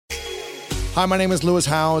Hi, my name is Lewis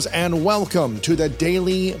Howes, and welcome to the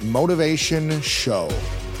Daily Motivation Show.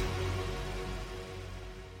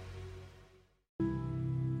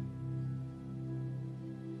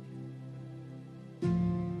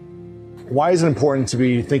 Why is it important to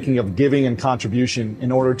be thinking of giving and contribution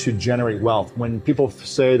in order to generate wealth? When people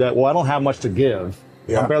say that, well, I don't have much to give.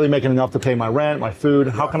 I'm barely making enough to pay my rent, my food.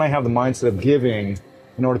 How can I have the mindset of giving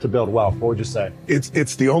in order to build wealth? What would you say?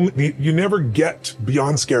 It's the only, you never get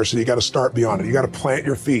beyond scarcity. You got to start beyond it. You got to plant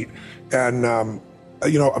your feet. And,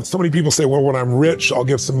 so many people say, well, when I'm rich, I'll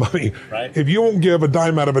give some money. Right. If you won't give a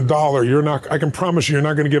dime out of a dollar, I can promise you're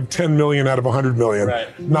not going to give 10 million out of 100 million.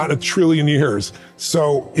 Right. Not in a trillion years.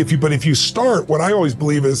 So if you start, what I always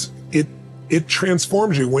believe is it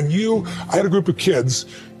transforms you. I had a group of kids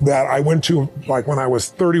that I went to, like when I was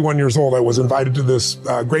 31 years old, I was invited to this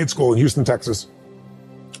grade school in Houston, Texas.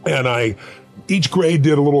 And each grade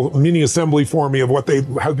did a little mini assembly for me of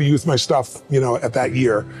how they used my stuff, at that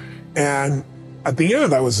year. And at the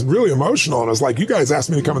end, I was really emotional. And I was like, you guys asked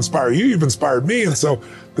me to come inspire you. You've inspired me. And so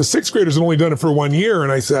the sixth graders had only done it for 1 year.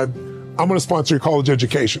 And I said, I'm going to sponsor your college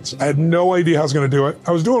educations. I had no idea how I was going to do it.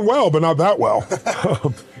 I was doing well, but not that well.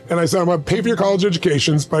 And I said, I'm going to pay for your college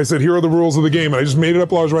educations. But I said, here are the rules of the game. And I just made it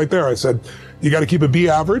up while I was right there. I said, you got to keep a B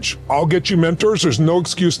average. I'll get you mentors. There's no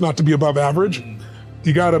excuse not to be above average.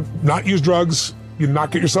 You got to not use drugs. You not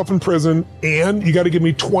get yourself in prison. And you got to give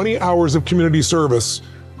me 20 hours of community service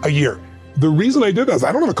a year. The reason I did that is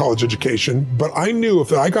I don't have a college education, but I knew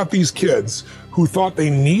if I got these kids who thought they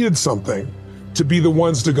needed something to be the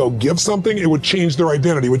ones to go give something, it would change their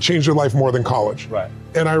identity, it would change their life more than college. Right.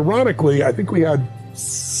 And ironically, I think we had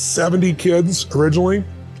 70 kids originally.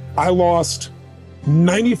 I lost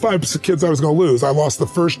 95 kids I was going to lose. I lost the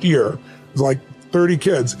first year. It was like 30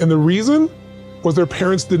 kids. And the reason was their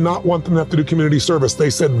parents did not want them to have to do community service. They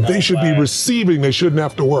said they should be receiving, they shouldn't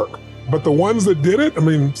have to work. But the ones that did it,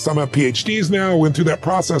 some have PhDs now, went through that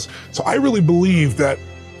process. So I really believe that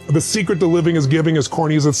the secret to living is giving, as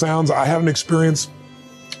corny as it sounds. I had an experience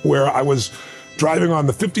where I was driving on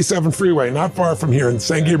the 57 freeway, not far from here in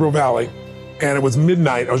San Gabriel Valley. And it was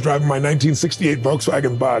midnight. I was driving my 1968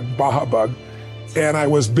 Volkswagen Bug, Baja Bug. And I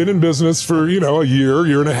was been in business for, a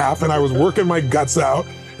year and a half. And I was working my guts out.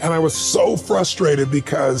 And I was so frustrated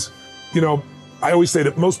because, I always say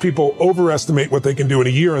that most people overestimate what they can do in a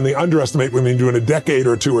year and they underestimate what they can do in a decade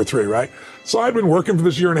or two or three, right? So I'd been working for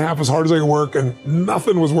this year and a half as hard as I could work and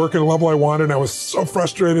nothing was working at the level I wanted. And I was so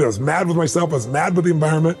frustrated. I was mad with myself. I was mad with the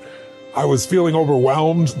environment. I was feeling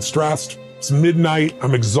overwhelmed and stressed. It's midnight.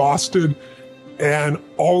 I'm exhausted. And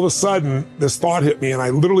all of a sudden, this thought hit me and I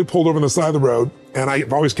literally pulled over on the side of the road. And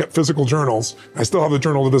I've always kept physical journals. I still have the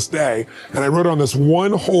journal to this day. And I wrote on this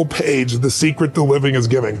one whole page, the secret to living is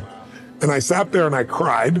giving. And I sat there and I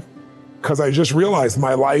cried because I just realized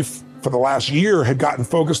my life for the last year had gotten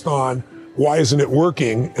focused on why isn't it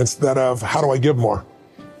working instead of how do I give more?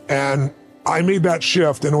 And I made that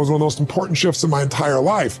shift and it was one of the most important shifts in my entire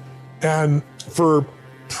life. And for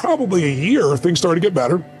probably a year, things started to get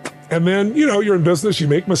better. And then, you're in business, you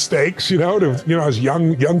make mistakes, I was a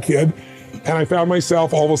young kid. And I found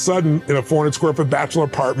myself all of a sudden in a 400 square foot bachelor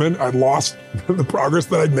apartment. I'd lost the progress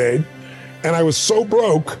that I'd made. And I was so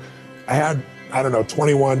broke. I had, $21,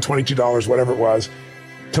 $22, whatever it was,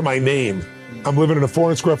 to my name. I'm living in a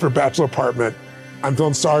 400 square foot bachelor apartment. I'm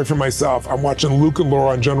feeling sorry for myself. I'm watching Luke and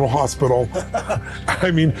Laura on General Hospital.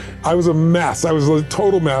 I was a mess. I was a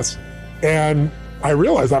total mess. And I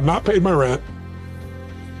realized I've not paid my rent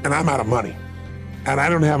and I'm out of money. And I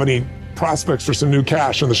don't have any prospects for some new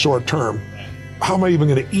cash in the short term. How am I even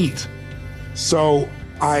going to eat? So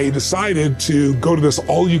I decided to go to this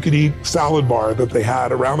all-you-could-eat salad bar that they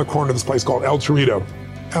had around the corner of this place called El Torito.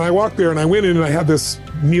 And I walked there and I went in and I had this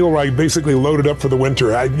meal where I basically loaded up for the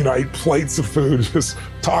winter. I ate plates of food, just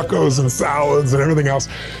tacos and salads and everything else.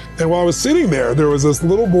 And while I was sitting there, there was this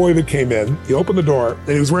little boy that came in. He opened the door and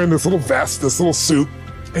he was wearing this little vest, this little suit.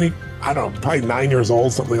 And he, probably 9 years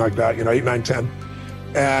old, something like that, 8, 9, 10.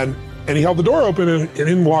 And he held the door open and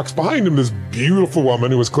in walks behind him this beautiful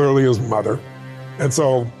woman who was clearly his mother. And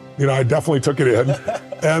so, I definitely took it in.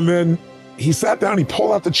 And then he sat down, he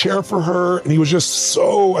pulled out the chair for her, and he was just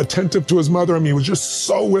so attentive to his mother. He was just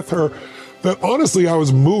so with her that honestly, I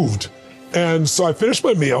was moved. And so I finished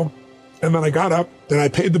my meal, and then I got up and I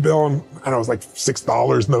paid the bill, and it was like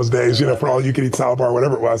 $6 in those days, for all you could eat salad bar,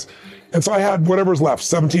 whatever it was. And so I had whatever was left,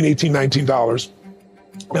 $17, $18, $19.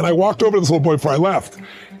 And I walked over to this little boy before I left.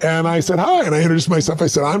 And I said, hi. And I introduced myself. I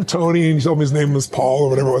said, I'm Tony. And he told me his name was Paul or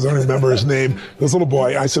whatever it was. I don't remember his name. This little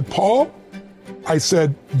boy. I said, Paul, I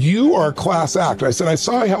said, you are a class act. I said, I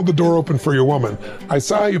saw you held the door open for your woman. I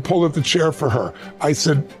saw how you pulled up the chair for her. I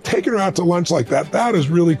said, taking her out to lunch like that, that is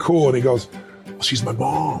really cool. And he goes, well, she's my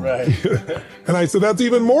mom. Right. And I said, that's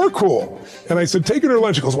even more cool. And I said, taking her to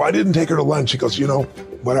lunch. He goes, well, I didn't take her to lunch. He goes, you know,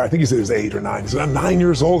 I think he said he was 8 or 9. He said, I'm 9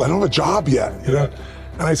 years old. I don't have a job yet. You know?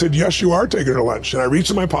 And I said, yes, you are taking her to lunch. And I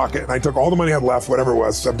reached in my pocket and I took all the money I had left, whatever it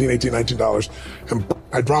was, $17, $18, $19, and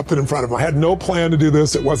I dropped it in front of him. I had no plan to do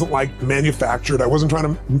this. It wasn't like manufactured. I wasn't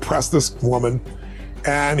trying to impress this woman.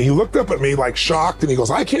 And he looked up at me like shocked and he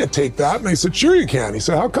goes, I can't take that. And I said, sure you can. He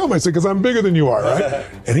said, how come? I said, because I'm bigger than you are, right?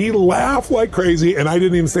 And he laughed like crazy and I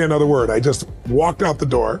didn't even say another word. I just walked out the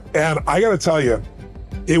door. And I got to tell you,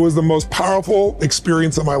 it was the most powerful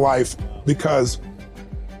experience of my life because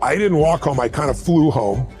I didn't walk home. I kind of flew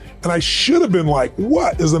home. And I should have been like,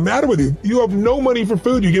 what is the matter with you? You have no money for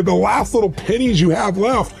food. You get the last little pennies you have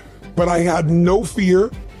left. But I had no fear.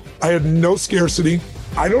 I had no scarcity.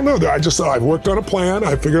 I don't know. I just thought I've worked on a plan.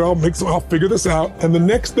 I figured I'll figure this out. And the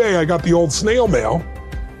next day I got the old snail mail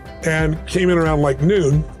and came in around like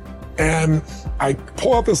noon. And I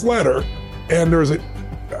pull out this letter and there's a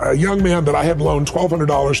young man that I had loaned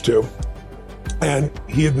 $1,200 to. And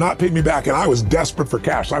he had not paid me back, and I was desperate for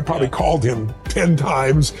cash. So I probably called him 10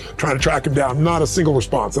 times trying to track him down, not a single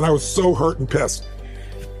response. And I was so hurt and pissed.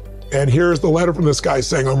 And here's the letter from this guy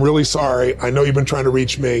saying, I'm really sorry. I know you've been trying to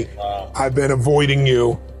reach me. Wow. I've been avoiding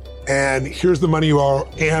you. And here's the money you owe,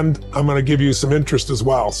 and I'm going to give you some interest as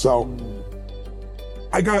well. So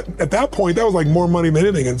I got, at that point, that was like more money than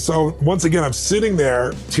anything. And so once again, I'm sitting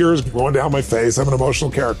there, tears going down my face. I'm an emotional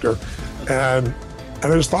character. And I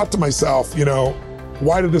just thought to myself, you know,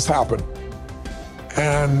 why did this happen?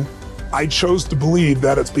 And I chose to believe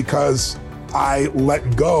that it's because I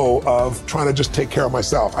let go of trying to just take care of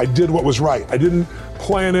myself. I did what was right. I didn't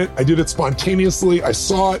plan it. I did it spontaneously. I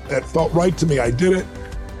saw it. It felt right to me. I did it.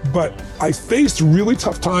 But I faced really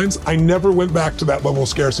tough times. I never went back to that level of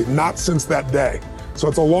scarcity, not since that day. So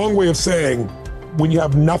it's a long way of saying when you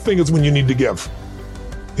have nothing is when you need to give.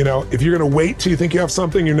 You know, if you're going to wait till you think you have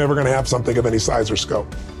something, you're never going to have something of any size or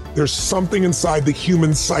scope. There's something inside the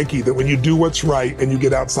human psyche that when you do what's right and you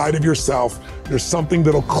get outside of yourself, there's something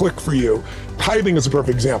that'll click for you. Tithing is a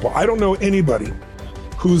perfect example. I don't know anybody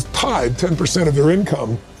who's tithed 10% of their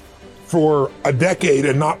income for a decade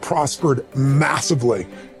and not prospered massively.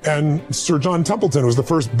 And Sir John Templeton, who was the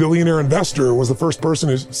first billionaire investor, was the first person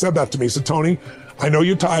who said that to me. He said, Tony, I know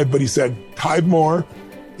you tithe, but he said, tithe more.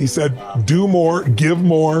 He said, do more, give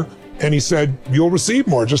more. And he said, you'll receive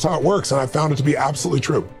more, just how it works. And I found it to be absolutely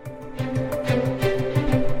true.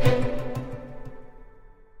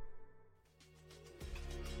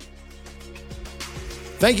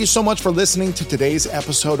 Thank you so much for listening to today's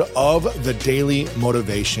episode of The Daily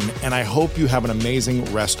Motivation, and I hope you have an amazing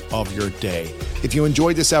rest of your day. If you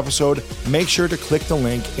enjoyed this episode, make sure to click the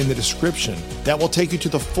link in the description. That will take you to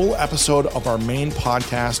the full episode of our main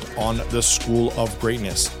podcast on the School of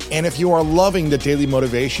Greatness. And if you are loving The Daily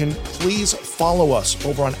Motivation, please follow us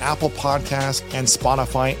over on Apple Podcasts and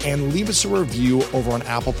Spotify and leave us a review over on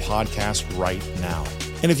Apple Podcasts right now.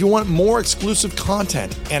 And if you want more exclusive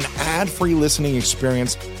content and ad-free listening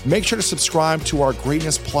experience, make sure to subscribe to our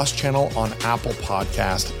Greatness Plus channel on Apple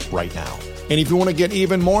Podcast right now. And if you want to get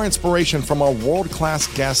even more inspiration from our world-class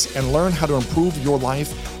guests and learn how to improve your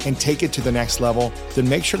life and take it to the next level, then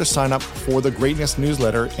make sure to sign up for the Greatness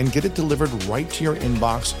newsletter and get it delivered right to your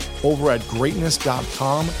inbox over at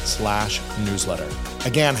greatness.com/newsletter.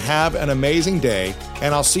 Again, have an amazing day,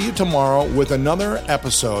 and I'll see you tomorrow with another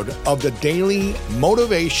episode of the Daily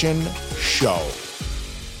Motivation Show.